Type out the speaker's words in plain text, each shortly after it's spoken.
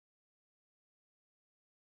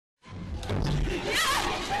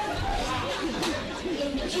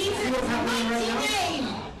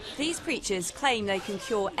These preachers claim they can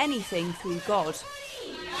cure anything through God.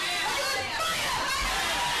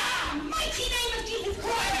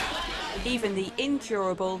 Even the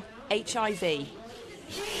incurable HIV.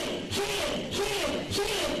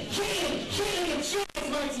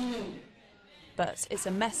 But it's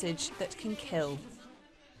a message that can kill.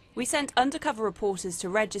 We sent undercover reporters to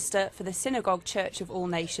register for the Synagogue Church of All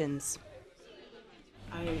Nations.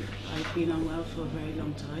 I've been unwell for a very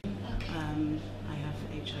long time. I have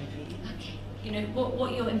HIV. Okay. You know,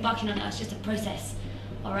 what you're embarking on now is just a process,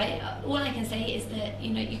 all right? All I can say is that,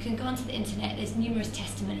 you know, you can go onto the internet, there's numerous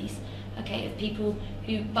testimonies, okay, of people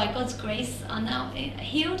who, by God's grace, are now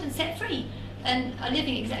healed and set free and are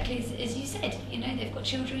living exactly as you said. You know, they've got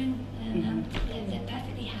children and they're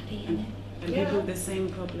perfectly happy. And people with the same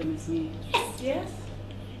problem as me. Yes. Yes.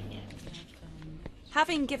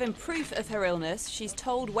 Having given proof of her illness, she's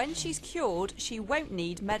told when she's cured, she won't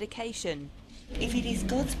need medication. If it is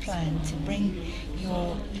God's plan to bring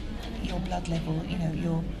your blood level, you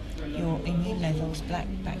know, your immune levels back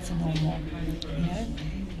to normal, you know,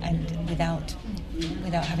 and without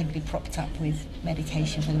having to be propped up with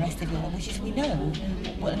medication for the rest of your life, which is, we know,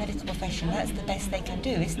 what the medical profession, that's the best they can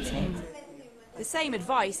do, isn't it? The same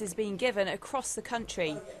advice is being given across the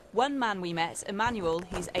country. One man we met, Emmanuel,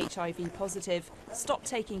 who's HIV positive, stopped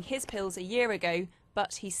taking his pills a year ago,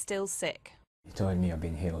 but he's still sick. He told me, I've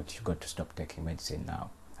been healed, you've got to stop taking medicine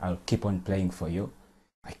now. I'll keep on playing for you.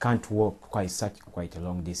 I can't walk quite a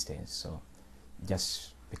long distance, so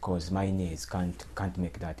just because my knees can't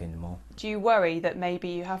make that anymore. Do you worry that maybe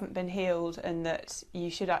you haven't been healed and that you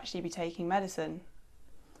should actually be taking medicine?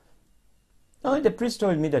 No, the priest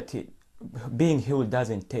told me that being healed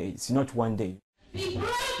doesn't take, it's not one day.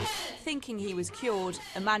 Thinking he was cured,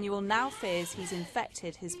 Emmanuel now fears he's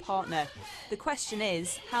infected his partner. The question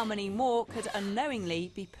is, how many more could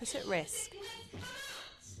unknowingly be put at risk?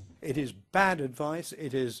 It is bad advice,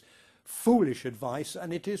 it is foolish advice,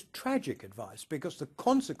 and it is tragic advice, because the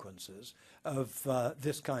consequences of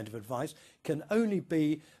this kind of advice can only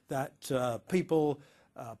be that people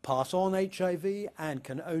pass on HIV, and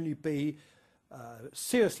can only be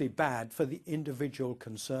seriously bad for the individual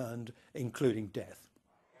concerned, including death.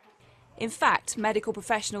 In fact, medical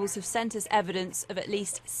professionals have sent us evidence of at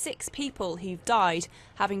least 6 people who've died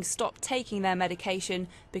having stopped taking their medication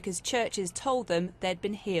because churches told them they'd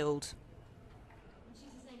been healed.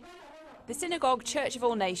 The Synagogue Church of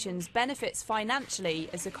All Nations benefits financially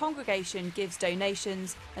as the congregation gives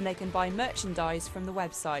donations and they can buy merchandise from the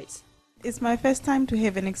website. It's my first time to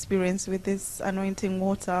have an experience with this anointing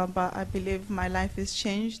water, but I believe my life is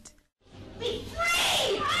changed. be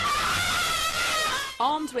free!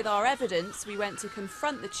 Armed with our evidence, we went to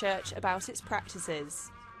confront the church about its practices.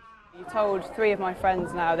 You told 3 of my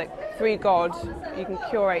friends now that through God you can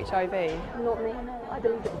cure HIV. Not me, no. I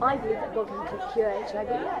believe that God can cure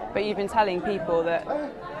HIV. But you've been telling people that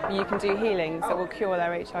you can do healings that will cure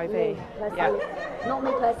their HIV. Yeah. Not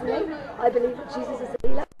me personally. I believe that Jesus is a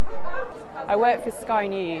healer. I work for Sky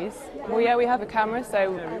News. Well, yeah, we have a camera,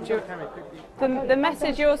 so the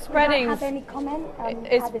message you're spreading. Have any comment? Thank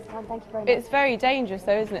you very much. It's very dangerous,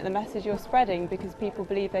 though, isn't it? The message you're spreading because people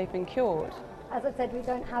believe they've been cured. As I said, we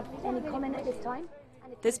don't have any comment at this time.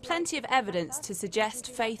 There's plenty of evidence to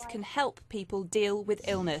suggest faith can help people deal with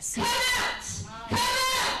illness.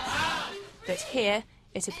 But here,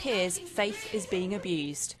 it appears faith is being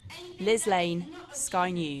abused. Liz Lane,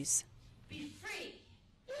 Sky News.